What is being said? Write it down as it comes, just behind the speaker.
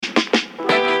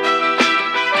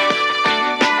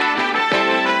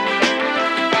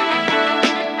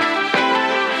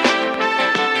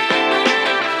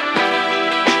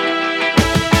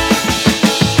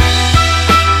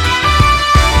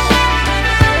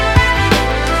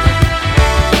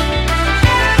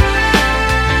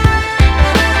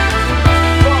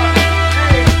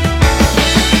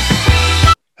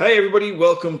everybody.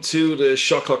 Welcome to the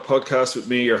Shot Clock podcast with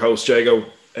me, your host, Jago.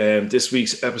 This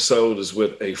week's episode is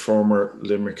with a former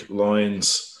Limerick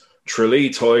Lions,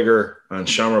 Tralee Tiger and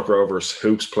Shamrock Rovers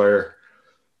hoops player,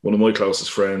 one of my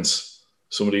closest friends,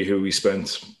 somebody who we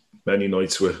spent many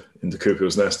nights with in the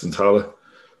Cuckoo's Nest in Tallaght.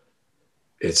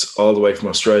 It's all the way from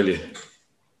Australia.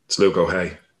 It's Luke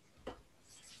O'Hay.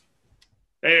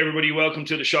 Hey everybody, welcome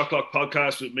to the Shot Clock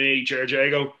podcast with me,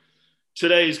 Jago.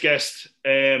 Today's guest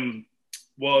is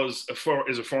a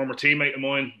former teammate of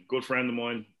mine, good friend of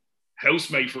mine,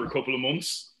 housemate for a couple of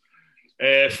months,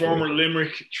 former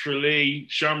Limerick, Tralee,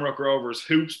 Shamrock Rovers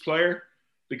hoops player,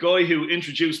 the guy who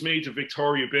introduced me to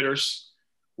Victoria Bitters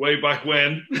way back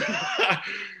when.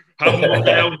 Haven't gone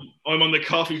down. I'm on the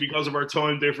coffee because of our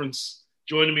time difference.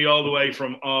 Joining me all the way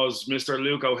from Oz, Mr.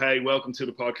 Luke O'Hay. Welcome to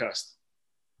the podcast.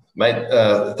 Mate,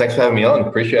 thanks for having me on.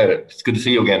 Appreciate it. It's good to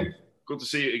see you again. Good to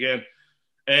see you again.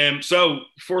 So,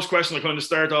 first question I kind of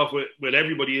start off with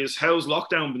everybody is, how's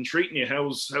lockdown been treating you?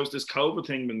 How's this COVID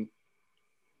thing been?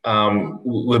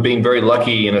 We've been very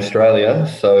lucky in Australia.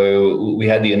 So we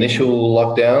had the initial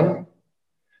lockdown.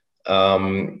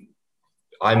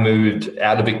 I moved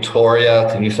out of Victoria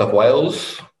to New South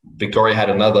Wales. Victoria had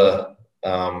another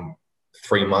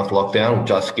 3-month lockdown,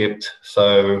 which I skipped.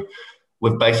 So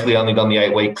we've basically only done the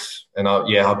 8 weeks. And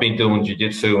I've been doing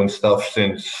jiu-jitsu and stuff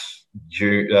since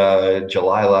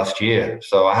July last year.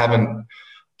 So I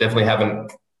definitely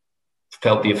haven't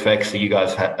felt the effects that you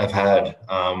guys have had.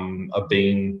 I've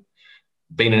been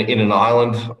in an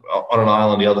island, on an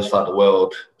island the other side of the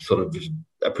world, sort of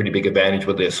a pretty big advantage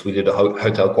with this. We did a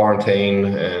hotel quarantine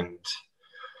and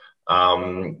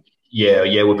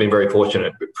we've been very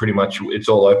fortunate. But pretty much it's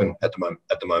all open at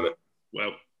the moment.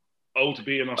 Well, to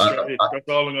be in Australia. That's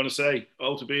all I'm going to say.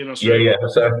 To be in Australia. Yeah.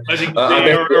 So, as you can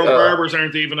see, our barbers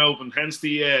aren't even open. Hence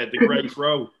the great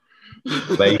throw.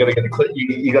 Mate, you got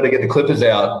to get the clippers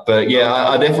out. But yeah,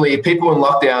 I definitely. People in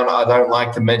lockdown, I don't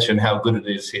like to mention how good it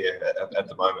is here at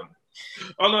the moment.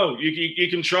 Oh no, you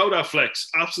can throw that flex.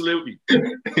 Absolutely.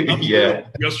 Yeah.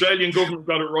 The Australian government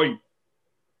got it right.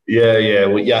 Yeah.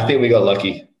 I think we got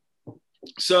lucky.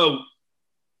 So,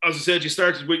 as I said, you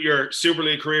started with your Super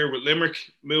League career with Limerick,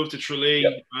 moved to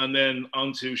Tralee, and then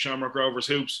on to Shamrock Rovers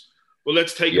hoops. Well,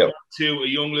 let's take it back to a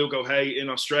young Luke O'Hay in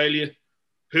Australia.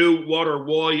 Who, what, or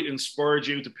why inspired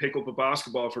you to pick up a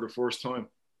basketball for the first time?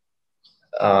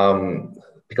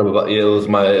 It was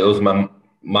my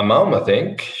mum. I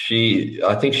think she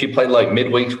played like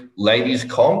midweek ladies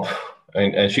comp,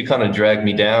 and she kind of dragged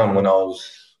me down when I was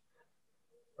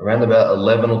around about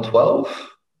 11 or 12.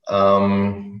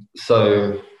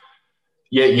 So.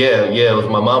 Yeah. It was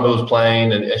my mum who was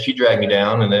playing, and she dragged me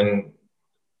down, and then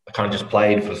I kind of just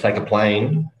played for the sake of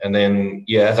playing. And then,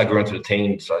 as I grew into the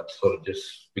teens, I sort of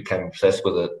just became obsessed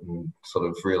with it and sort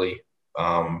of really,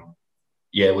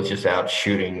 was just out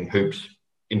shooting hoops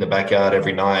in the backyard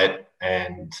every night.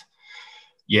 And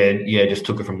just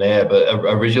took it from there. But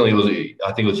originally,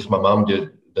 I think it was just my mum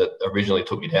that originally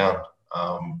took me down.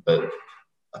 But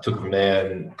I took it from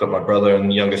there and got my brother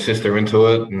and younger sister into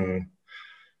it, and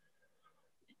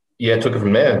took it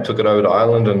from there. Took it over to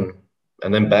Ireland and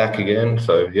then back again.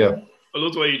 So, yeah. I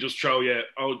love the way you just throw,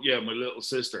 my little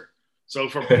sister. So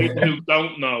for people who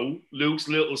don't know, Luke's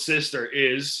little sister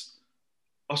is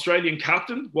Australian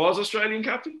captain, was Australian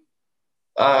captain?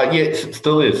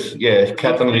 Still is. Yeah,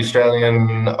 captain of the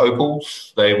Australian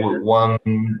Opals. They won,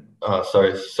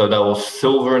 so they were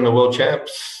silver in the World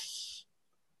Champs,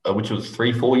 which was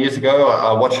 3-4 years ago.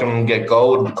 I watched them get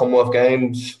gold at the Commonwealth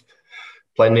Games.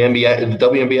 Played in the NBA, the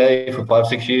WNBA for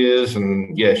 5-6 years,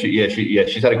 and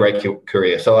she's had a great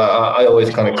career. So I always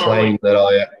kind of claim that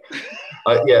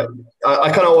I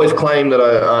kind of always claim that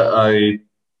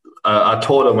I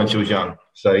taught her when she was young.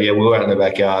 So we were out in the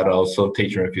backyard, and I was sort of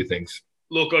teaching her a few things.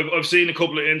 Look, I've seen a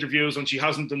couple of interviews, and she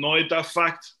hasn't denied that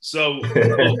fact. So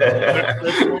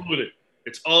let's run with it.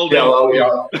 It's all down.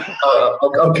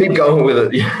 I'll keep going with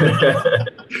it.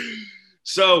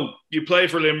 So you play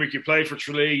for Limerick, you play for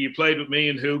Tralee, you played with me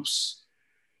in hoops.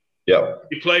 Yeah.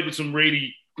 You played with some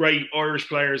really great Irish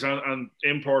players and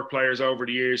import players over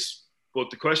the years. But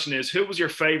the question is, who was your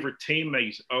favourite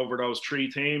teammate over those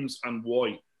 3 teams and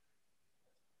why?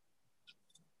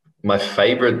 My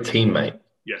favourite teammate?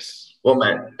 Yes. Well,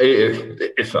 man, is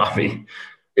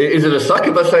it a suck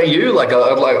if I say you?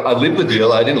 I lived with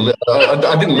you. I didn't live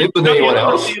with anyone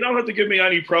else. You don't have to give me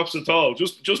any props at all.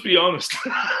 Just be honest.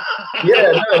 No.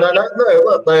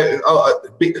 Look,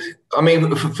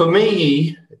 for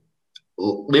me,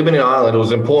 living in Ireland, it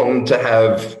was important to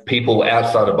have people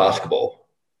outside of basketball.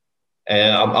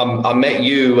 And I met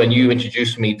you, and you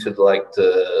introduced me to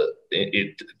the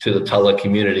Tallaght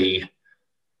community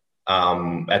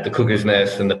at the Cuckoo's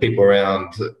Nest and the people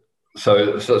around.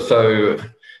 So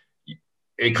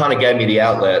it kind of gave me the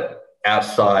outlet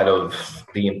outside of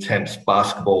the intense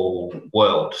basketball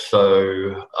world.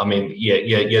 So, I mean,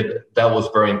 that was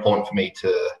very important for me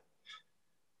to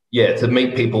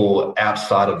meet people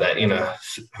outside of that inner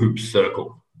hoop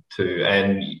circle too.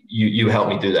 And you helped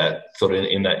me do that sort of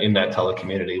in that Tulla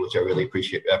community, which I really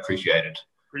appreciated.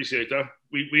 Appreciate that.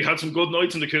 We had some good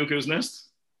nights in the Cuckoo's Nest.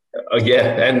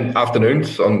 Yeah, and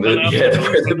afternoons on the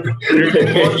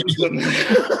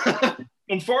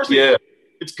Unfortunately,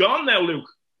 it's gone now, Luke.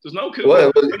 There's no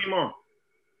Cuckoo's anymore.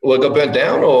 Well, it got burnt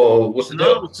down, or what's the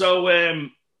deal? So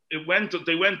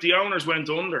the owners went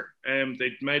under.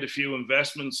 They'd made a few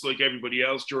investments like everybody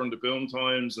else during the boom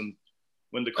times, and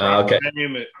when the crash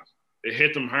came, it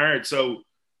hit them hard. So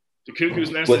the Cuckoo's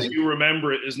Nest, as you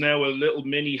remember it, is now a little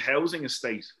mini housing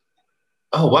estate.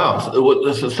 Oh wow!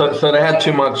 So they had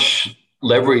too much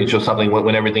leverage or something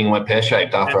when everything went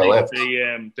pear-shaped after I left.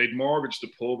 They'd mortgaged the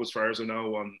pub, as far as I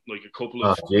know, on like a couple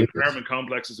of apartment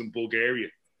complexes in Bulgaria.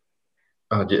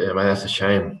 Oh yeah, man, that's a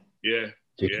shame. Yeah.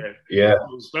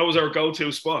 That was our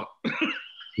go-to spot.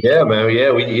 Yeah, man.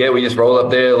 Yeah, we just rolled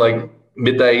up there like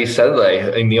midday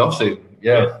Saturday in the off season.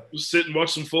 Yeah. Just sit and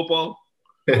watch some football.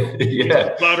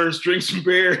 Yeah. Platters, drink some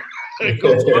beer.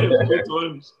 Good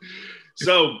times.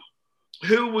 So,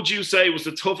 who would you say was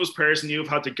the toughest person you've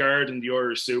had to guard in the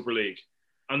Irish Super League?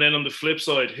 And then on the flip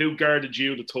side, who guarded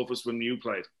you the toughest when you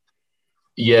played?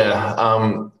 Yeah.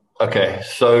 Okay.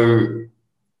 So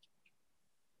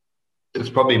it's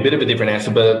probably a bit of a different answer,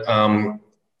 but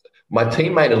my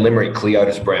teammate in Limerick,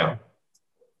 Cleotis Brown.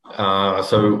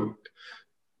 So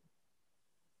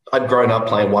I'd grown up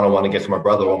playing one-on-one against my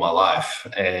brother all my life,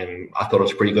 and I thought I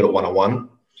was pretty good at one-on-one.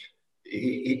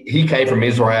 He came from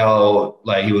Israel,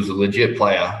 like he was a legit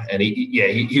player, and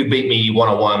he beat me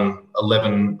one-on-one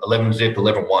 11-zip,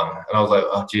 11-1. And I was like,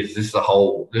 oh, geez, this is a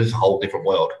whole different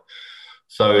world.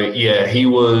 So, yeah, he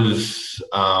was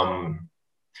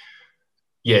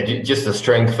just the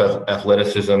strength,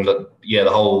 athleticism, the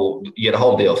whole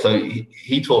deal. So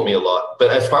he taught me a lot.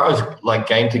 But as far as like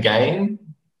game to game,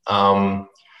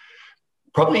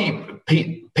 probably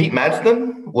Pete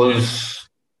Madsden was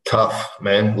tough,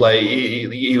 man. Like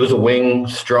he was a wing,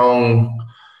 strong,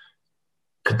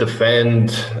 could defend.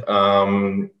 He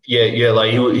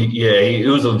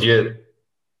was legit.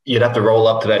 You'd have to roll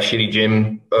up to that shitty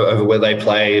gym over where they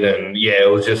played, and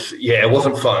it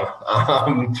wasn't fun.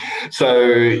 I'd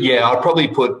probably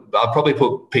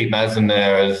put Pete Madsden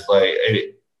there as like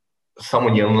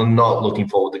someone you're not looking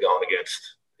forward to going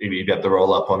against if you have to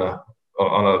roll up on a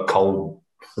cold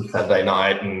Saturday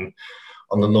night and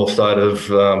on the north side of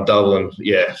Dublin.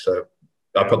 Yeah, so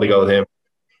I'd probably go with him.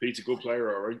 Pete's a good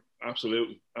player, all right.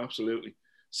 Absolutely.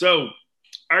 So,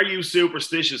 are you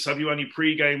superstitious? Have you any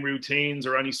pre-game routines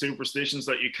or any superstitions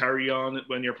that you carry on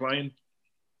when you're playing?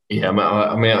 Yeah,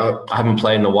 I mean, I haven't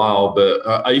played in a while, but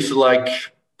I used to like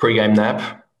pre-game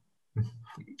nap.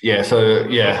 Yeah, so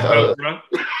yeah.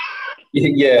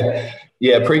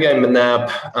 Pre-game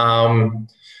nap.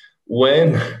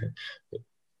 When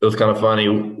it was kind of funny,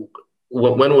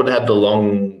 when would have the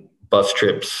long bus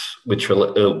trips with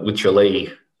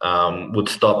Tralee, would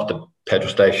stop at the petrol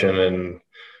station, and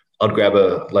I'd grab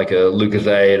a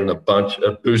Lucozade and a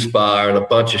Boost bar and a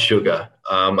bunch of sugar.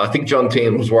 I think John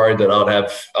Tien was worried that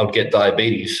I'd get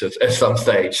diabetes at some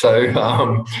stage. So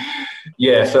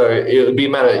so it would be a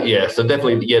matter. Yeah, so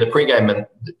definitely the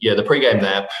pregame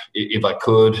nap if I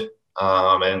could,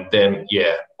 and then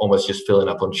almost just filling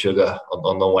up on sugar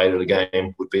on the way to the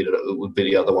game would be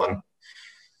the other one.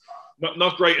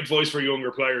 Not great advice for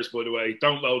younger players, by the way.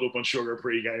 Don't load up on sugar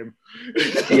pre-game.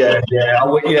 I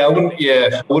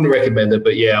wouldn't recommend it,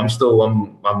 but I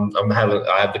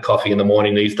have the coffee in the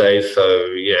morning these days, so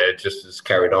it just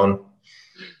carried on.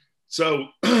 So,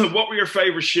 what were your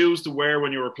favorite shoes to wear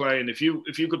when you were playing? If you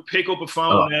could pick up a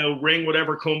phone now, ring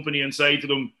whatever company, and say to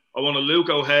them, "I want a Luke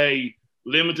O'Hay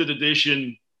limited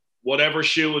edition, whatever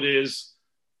shoe it is,"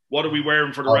 what are we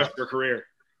wearing for the rest of your career?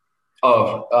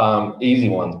 Easy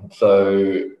one.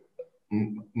 So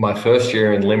my first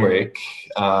year in Limerick,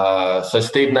 so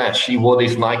Steve Nash, he wore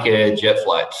these Nike Air Jet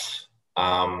Flights.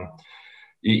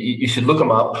 You should look them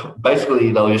up.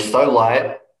 Basically, they were so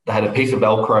light. They had a piece of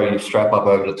Velcro you strap up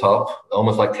over the top,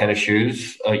 almost like tennis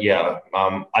shoes. I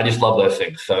just love those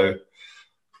things. So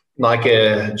Nike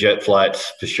Air Jet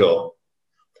Flights for sure.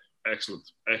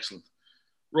 Excellent.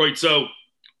 Right, so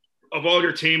of all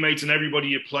your teammates and everybody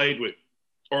you played with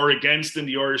or against in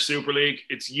the Irish Super League,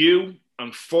 it's you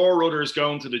and 4 others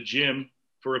going to the gym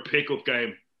for a pickup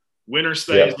game. Winner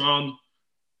stays on.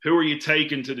 Who are you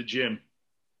taking to the gym?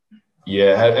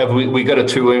 Yeah, have we got a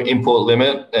 2 import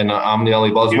limit, and I'm the only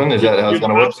Bosman? Is that how it's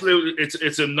going to work? Absolutely,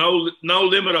 it's a no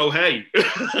limit. Oh hey.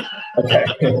 Okay.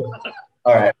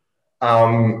 All right.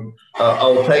 I'll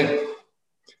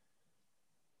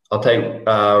take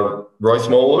Roy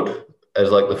Smallwood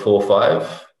as like the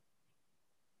 4-5.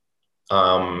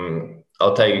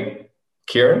 I'll take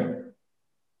Kieran.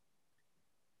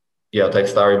 Yeah, I'll take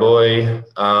Starry Boy.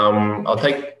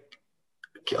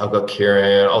 I've got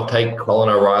Kieran. I'll take Colin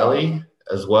O'Reilly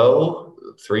as well.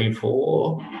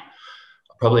 3-4. I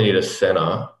probably need a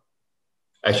centre.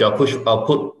 Actually, I'll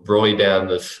put Roy down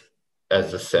as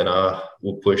the centre.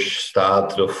 We'll push Star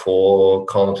to the 4,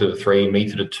 Colin to the 3, me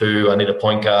to the 2. I need a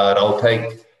point guard. I'll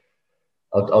take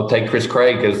Chris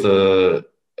Craig as the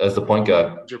point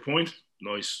guard. What's your point?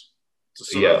 Nice.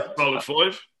 It's Yeah. solid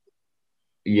 5.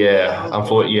 Yeah.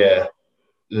 Yeah.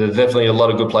 There's definitely a lot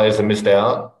of good players that missed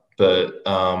out, but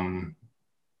I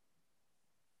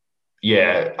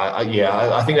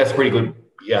think that's pretty good.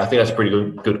 Yeah, I think that's a pretty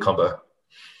good combo.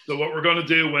 So what we're going to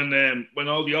do when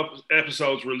all the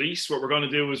episodes release, what we're going to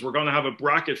do is we're going to have a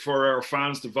bracket for our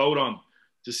fans to vote on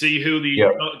to see who the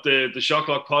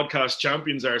Shocklock podcast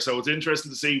champions are. So it's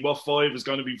interesting to see what 5 is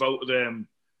going to be voted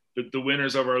the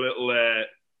winners of our little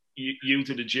you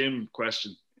to the gym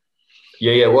question.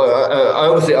 Yeah.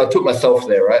 Well, I took myself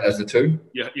there, right, as the 2.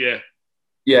 Yeah.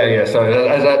 So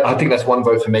I think that's 1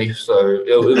 vote for me. So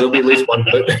it'll be at least 1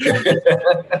 vote.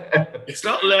 It's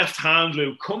not left hand,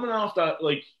 Lou. Coming off that,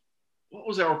 like, what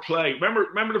was our play?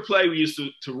 Remember the play we used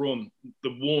to run,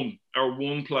 our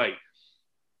one play.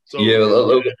 So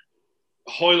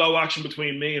high-low action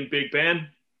between me and Big Ben.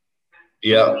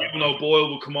 Yeah. Even though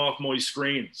Boyle would come off my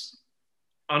screens,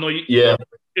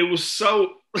 it was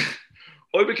so.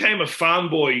 I became a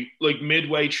fanboy like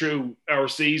midway through our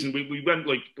season. We went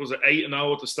like, was it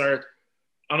 8-0 at the start?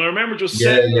 And I remember just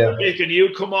sitting there and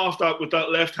you'd come off that with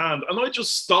that left hand, and I'd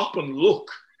just stop and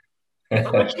look. And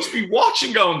I'd just be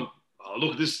watching, going, "Oh,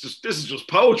 look, this is just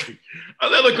poetry."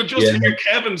 And then I could just hear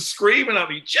Kevin screaming at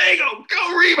me, "Jago,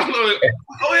 go rebound!" Like,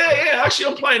 oh yeah.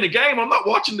 Actually, I'm playing the game. I'm not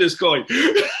watching this guy.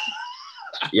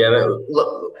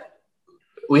 Look,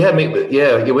 we had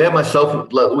myself.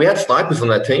 We had snipers on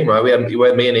that team, right? We had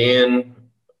me and Ian.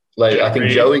 Like, I think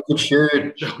Joey could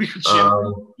shoot.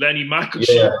 Lenny Mack could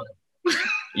shoot.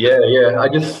 Yeah. I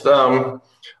just, I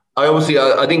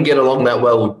didn't get along that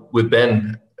well with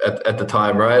Ben at the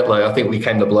time, right? Like, I think we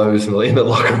came to blows in the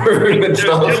locker room and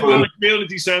stuff. In the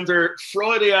community centre,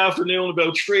 Friday afternoon,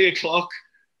 about 3:00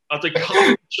 at the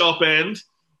coffee shop end.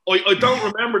 I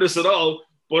don't remember this at all,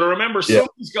 but I remember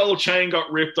somebody's gold chain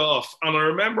got ripped off, and I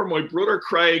remember my brother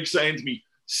Craig saying to me,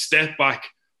 "Step back,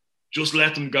 just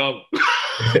let them go."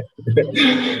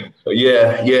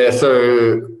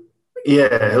 So.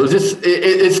 Yeah, it was just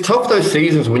it's tough those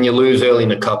seasons when you lose early in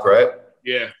the cup, right?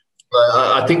 Yeah.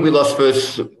 I think we lost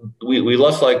first. We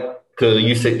lost like to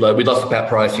UC, like we lost to Pat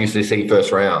Price UCC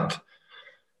first round,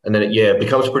 and then it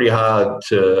becomes pretty hard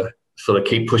to sort of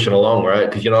keep pushing along, right?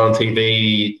 Because you're not on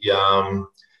TV.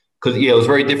 Because it was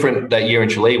very different that year in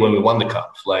Chile when we won the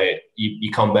cup. Like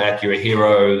you come back, you're a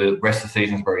hero. The rest of the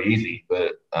season's very easy,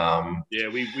 but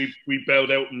we bailed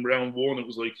out in round 1. It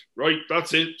was like, right,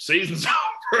 that's it, season's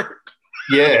over.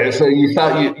 Yeah, so you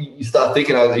start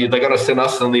thinking they're going to send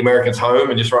us and the Americans home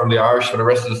and just run the Irish for the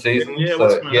rest of the season. Yeah,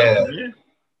 what's going to happen?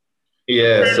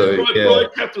 Yeah. So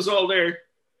Pride kept us all there.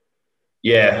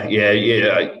 Yeah. Yeah,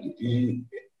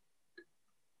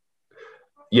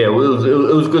 it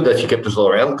was good that you kept us all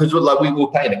around because we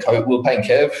were paying we were paying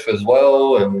Kev as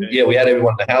well, and we had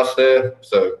everyone in the house there.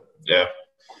 So yeah,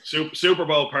 Super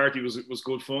Bowl party was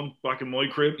good fun back in my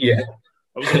crib. Yeah,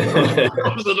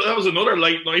 that was another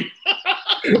late night.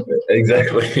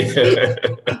 Exactly.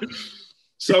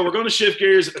 So we're going to shift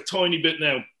gears a tiny bit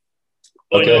now.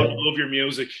 I know you love your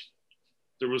music.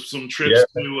 There was some trips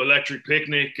to Electric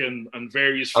Picnic and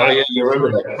various you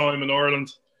remember that time in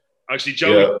Ireland. Actually,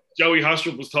 Joey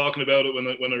Hastrop was talking about it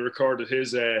when I recorded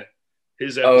his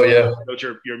episode about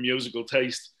your musical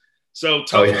taste. So,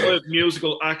 top 5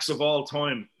 musical acts of all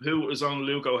time. Who is on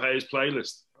Luke O'Hay's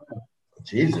playlist?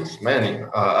 Jesus, man.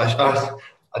 I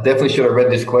definitely should have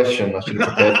read this question. I should have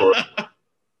prepared for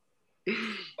it.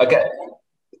 Okay.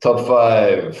 Top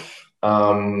 5.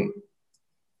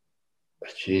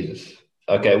 Jesus.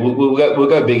 Okay, we'll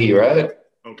go Biggie, right?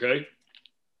 Okay.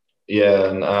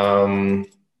 Yeah, and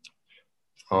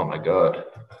oh my God.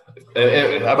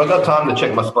 Have I got time to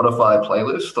check my Spotify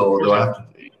playlist, or do I have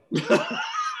to?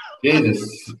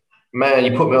 Jesus, man,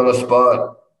 you put me on the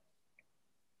spot.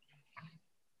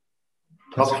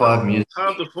 Top 5 music. It's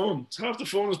half the fun. It's half the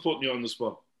fun is putting you on the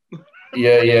spot.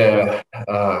 Yeah.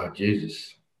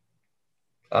 Jesus.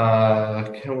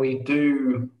 Can we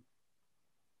do?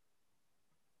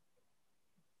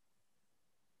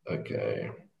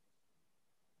 Okay.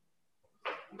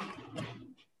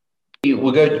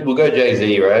 We'll go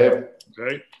Jay-Z, right?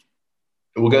 Okay.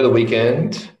 We'll go The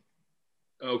Weeknd.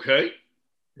 Okay.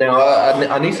 Now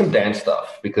I need some dance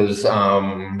stuff because all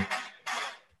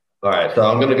right, so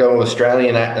I'm going to go with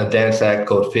Australian a dance act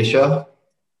called Fisher,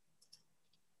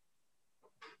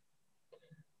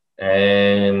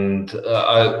 and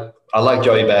I like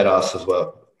Joey Badass as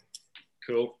well.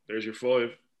 Cool. There's your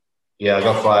 5. Yeah, I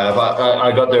got 5.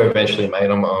 I got there eventually, mate.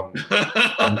 I'm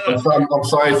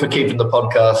sorry for keeping the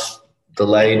podcast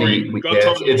delayed.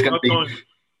 It's going to be.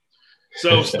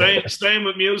 So staying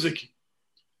with music.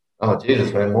 Oh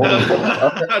Jesus, man!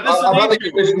 I've only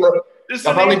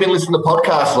been listening to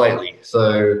podcasts lately.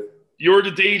 So you're the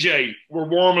DJ. We're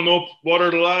warming up. What are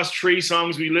the last 3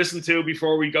 songs we listen to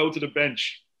before we go to the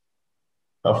bench?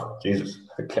 Oh Jesus!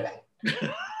 Okay.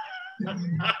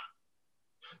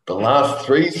 The last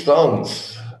 3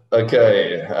 songs.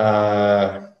 Okay.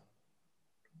 Oh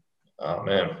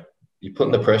man, you're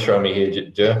putting the pressure on me here,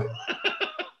 Joe.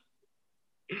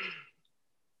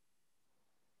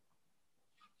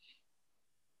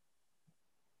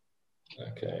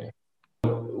 Okay.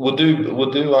 We'll do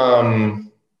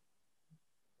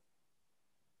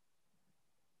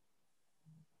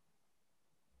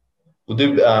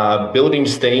Building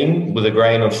Steam with a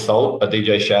Grain of Salt by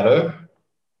DJ Shadow.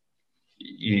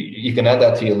 You can add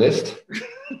that to your list.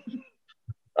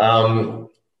 We'll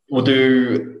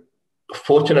do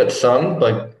Fortunate Son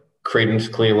by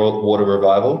Creedence Clearwater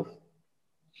Revival.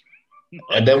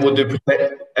 And then we'll do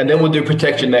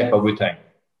Protect Your Neck by Wu-Tang.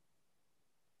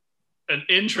 An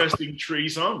interesting 3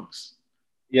 songs.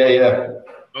 Yeah.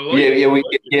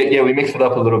 We mixed it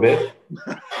up a little bit.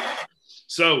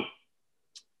 So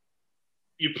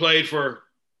you played for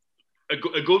a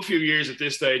good few years at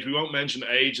this stage. We won't mention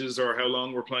ages or how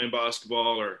long we're playing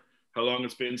basketball or how long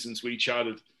it's been since we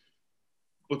chatted.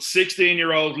 But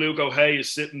 16-year-old Luke O'Hay is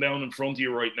sitting down in front of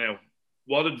you right now.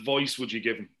 What advice would you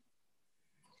give him?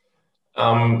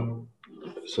 So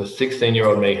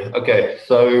 16-year-old me. Okay,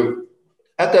 so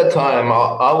at that time,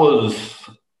 I was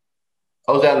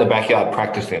out in the backyard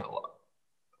practicing a lot,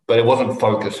 but it wasn't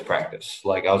focused practice.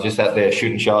 Like I was just out there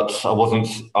shooting shots. I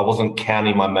wasn't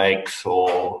counting my makes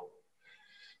I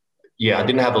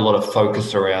didn't have a lot of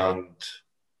focus around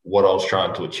what I was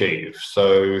trying to achieve.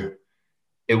 So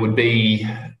it would be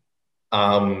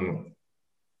have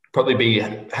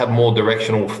more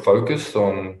directional focus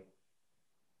on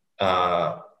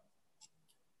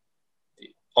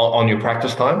your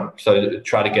practice time. So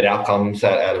try to get outcomes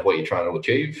out of what you're trying to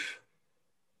achieve.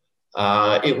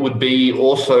 It would be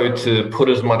also to put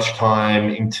as much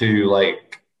time into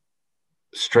like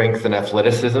strength and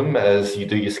athleticism as you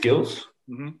do your skills.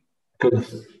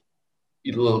 Because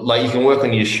you can work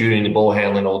on your shooting and ball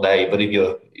handling all day, but if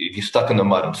you're stuck in the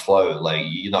mud and slow, like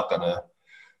you're not gonna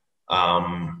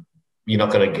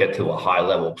get to a high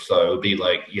level. So it would be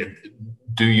like you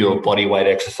do your body weight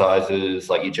exercises,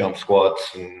 like your jump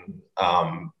squats and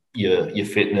your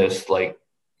fitness, like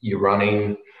your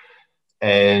running,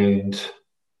 and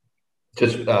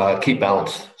just keep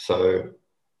balance. So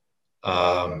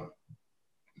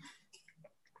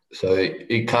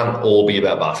it can't all be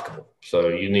about basketball. So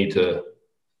you need to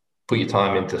put your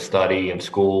time into study and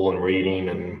school and reading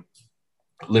and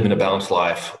living a balanced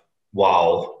life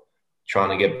while trying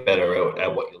to get better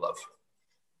at what you love.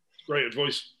 Great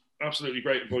advice. Absolutely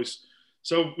great advice.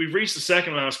 So we've reached the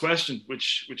second last question,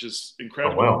 which is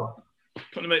incredible. Oh, wow.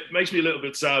 Kind of makes me a little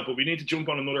bit sad, but we need to jump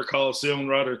on another call soon.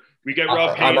 Rather, we get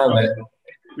Rob Kane.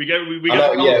 We get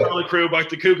the crew back,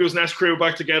 the Cuckoo's Nest crew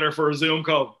back together for a Zoom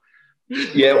call.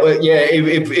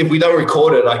 If we don't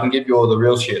record it, I can give you all the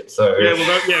real shit. So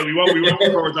we won't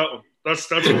record that one. That's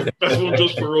one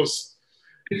just for us.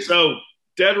 So,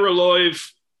 dead or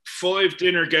alive, 5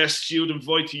 dinner guests you'd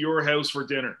invite to your house for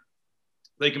dinner.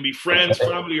 They can be friends,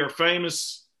 family, or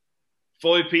famous.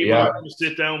 5 people to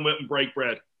sit down with and break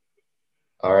bread.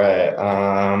 All right.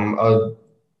 I'd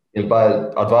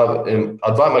invite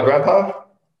my grandpa.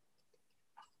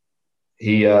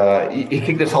 He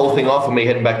kicked this whole thing off with me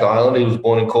heading back to Ireland. He was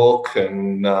born in Cork,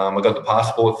 and I got the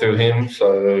passport through him.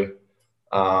 So,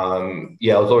 I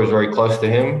was always very close to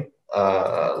him.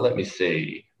 Let me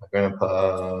see. My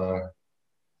grandpa,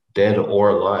 dead or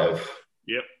alive?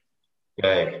 Yep.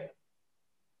 Okay.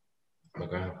 My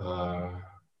grandpa.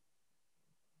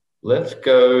 Let's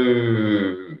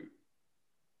go.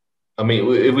 I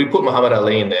mean, if we put Muhammad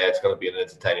Ali in there, it's going to be an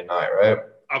entertaining night, right?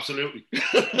 Absolutely.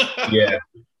 Yeah.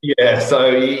 Yeah, so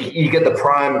you get the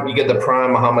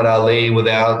prime Muhammad Ali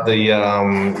without the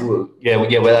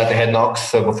without the head knocks.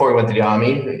 So before he went to the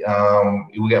army,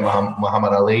 you will get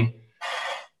Muhammad Ali.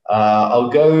 I'll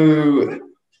go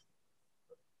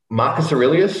Marcus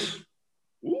Aurelius,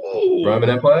 Ooh,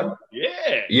 Roman Empire.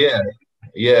 yeah.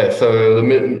 Yeah. So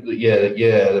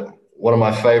one of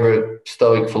my favorite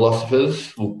Stoic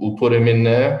philosophers. We'll put him in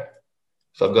there.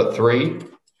 So I've got 3.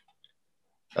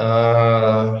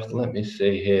 Let me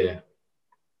see here.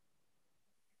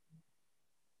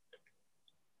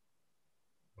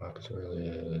 Marcus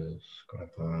Aurelius.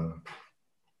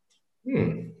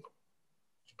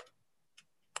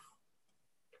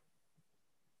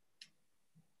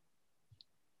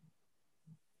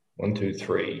 One, two,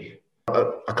 three. I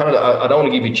don't want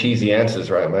to give you cheesy answers,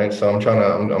 right, mate? So I'm trying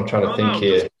to think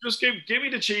here. Just give me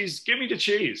the cheese. Give me the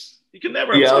cheese. You can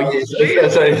never. Yeah, so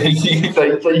you can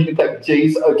take the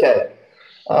cheese. Okay.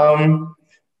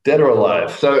 Dead or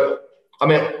alive. So I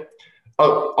mean,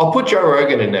 I'll put Joe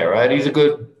Rogan in there, right? He's a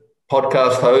good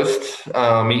podcast host.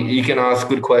 He can ask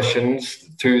good questions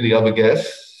to the other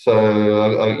guests.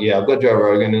 So I've got Joe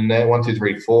Rogan in there. 1, 2,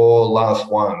 3, 4. Last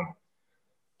one.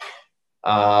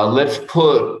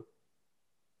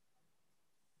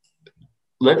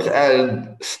 Let's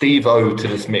add Steve O to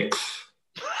this mix.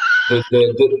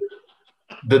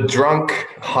 The drunk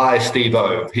high Steve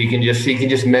O. He can just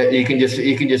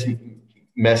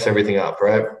mess everything up,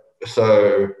 right?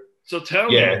 So tell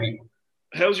me,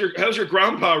 how's your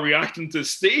grandpa reacting to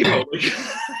Steve O?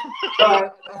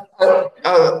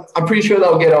 I'm pretty sure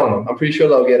they'll get on.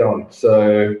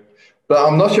 So, but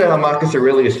I'm not sure how Marcus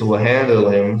Aurelius will handle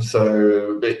him.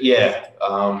 So, but yeah.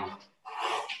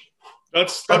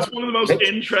 That's one of the most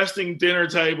interesting dinner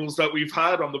tables that we've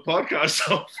had on the podcast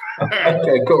so far.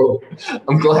 Okay, cool.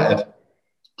 I'm glad.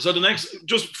 So the next,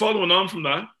 just following on from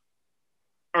that,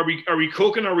 are we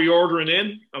cooking? Are we ordering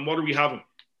in? And what are we having?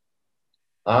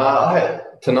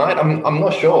 Tonight, I'm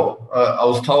not sure. I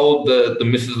was told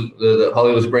that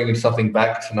Holly was bringing something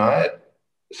back tonight,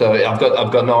 so I've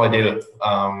got no idea.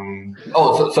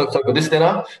 So for this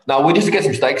dinner, no, we just get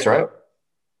some steaks, right?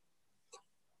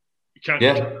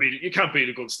 You can't beat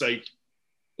a good steak.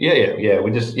 Yeah.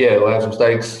 We'll have some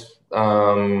steaks.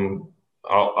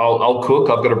 I'll cook.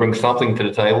 I've got to bring something to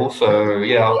the table, so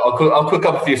yeah, I'll cook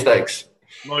up a few steaks.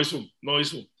 Nice one.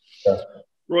 Yeah.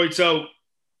 Right, so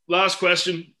last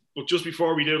question, but just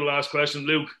before we do the last question,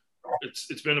 Luke,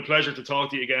 it's been a pleasure to talk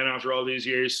to you again after all these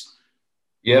years.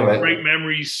 Yeah, man. Great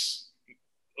memories.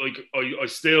 Like I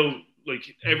still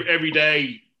like every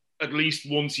day, at least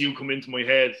once you come into my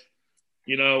head.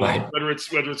 You know, right. whether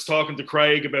it's talking to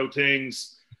Craig about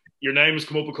things, your name has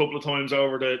come up a couple of times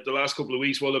over the last couple of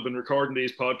weeks while I've been recording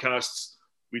these podcasts.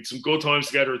 We had some good times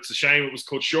together. It's a shame it was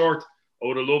cut short. I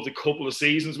would have loved a couple of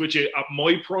seasons with you at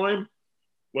my prime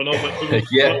when I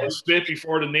was split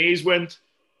before the knees went.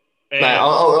 I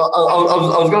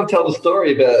was going to tell the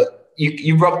story about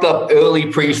you rocked up early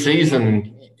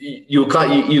pre-season. You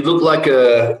look like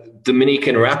a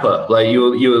Dominican rapper, like you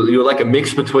were like a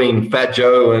mix between Fat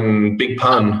Joe and Big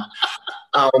Pun,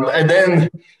 and then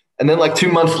like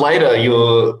 2 months later,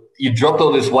 you dropped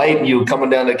all this weight and you were coming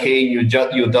down the key and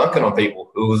you were dunking on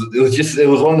people. It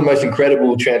was one of the most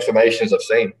incredible transformations I've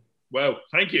seen. Wow,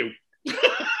 thank you.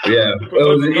 Yeah, it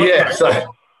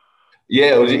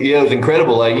was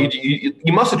incredible. Like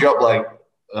you must have dropped like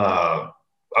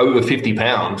over 50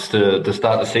 pounds to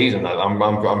start the season.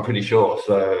 I'm pretty sure.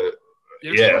 So.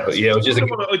 It was just.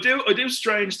 I do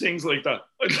strange things like that.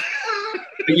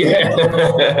 Yeah.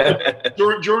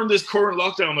 During this current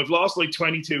lockdown, I've lost like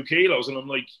 22 kilos, and I'm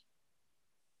like,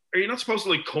 "Are you not supposed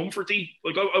to like comforty?"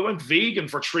 Like I went vegan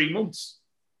for 3 months.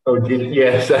 Oh,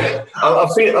 yeah. So I've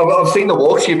seen the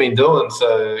walks you've been doing.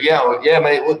 So yeah,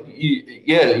 mate. Well,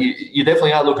 you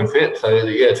definitely are looking fit. So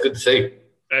yeah, it's good to see.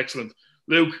 Excellent,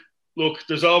 Luke. Look,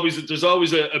 there's always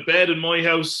a bed in my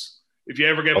house. If you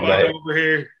ever get back over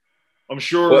here. I'm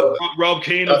sure Rob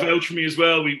Keane will vouch for me as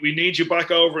well. We need you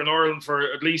back over in Ireland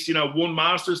for at least, one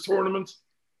Masters tournament.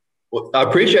 Well, I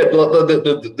appreciate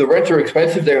the rents are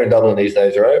expensive there in Dublin these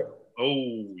days, right?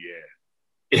 Oh,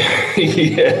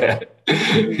 yeah.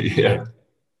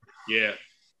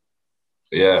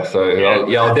 Yeah. So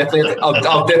I'll definitely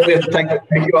have to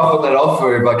take you off on that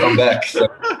offer if I come back. So.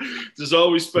 There's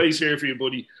always space here for you,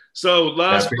 buddy. So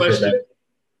last question: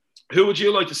 who would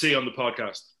you like to see on the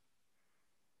podcast?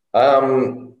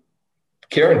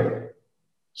 Kieran.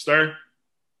 Star?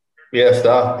 Yeah,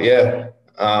 Star. Yeah.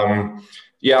 I'm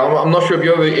not sure if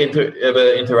you ever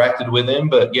interacted with him,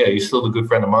 but yeah, he's still a good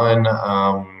friend of mine.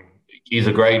 He's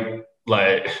a great,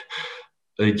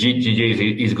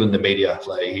 He's good in the media.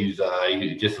 Like he's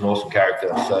just an awesome character.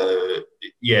 So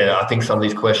yeah, I think some of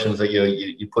these questions that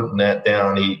you're putting that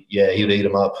down, he'd eat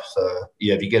them up. So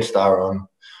yeah, if you get Star on,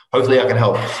 hopefully I can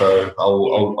help. So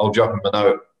I'll drop him a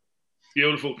note.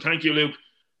 Beautiful, thank you, Luke.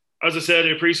 As I said, I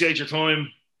appreciate your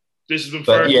time. This has been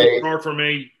hard for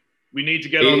me. We need to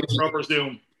get on the proper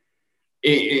Zoom.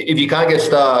 If you can't get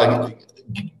Star,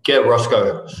 get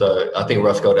Roscoe. So I think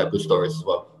Roscoe would have good stories as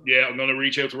well. Yeah, I'm going to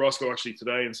reach out to Roscoe actually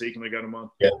today and see can I get him on.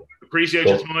 Yeah. Appreciate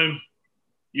your time.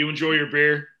 You enjoy your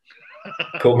beer.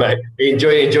 Cool, mate. Enjoy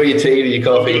your tea, your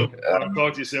coffee. I'll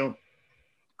talk to you soon.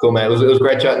 Cool, mate. It was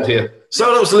great chatting to you.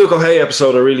 So that was the Luke O'Hay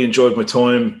episode. I really enjoyed my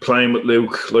time playing with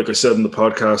Luke. Like I said in the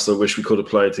podcast, I wish we could have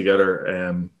played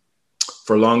together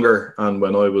for longer and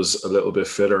when I was a little bit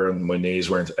fitter and my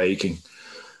knees weren't aching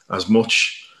as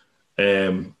much.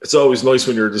 It's always nice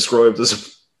when you're described as a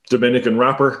Dominican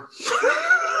rapper.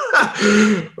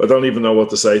 I don't even know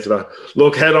what to say to that.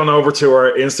 Look, head on over to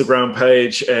our Instagram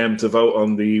page to vote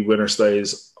on the winner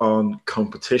stays on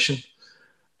competition.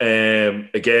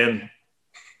 Again,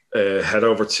 head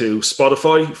over to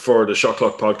Spotify for the Shot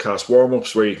Clock Podcast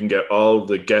warm-ups, where you can get all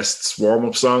the guests'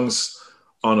 warm-up songs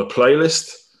on a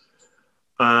playlist.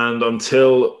 And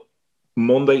until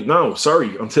Thursday's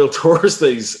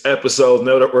episode,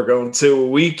 now that we're going 2 a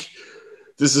week,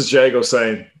 this is Jago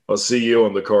saying, I'll see you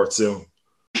on the court soon.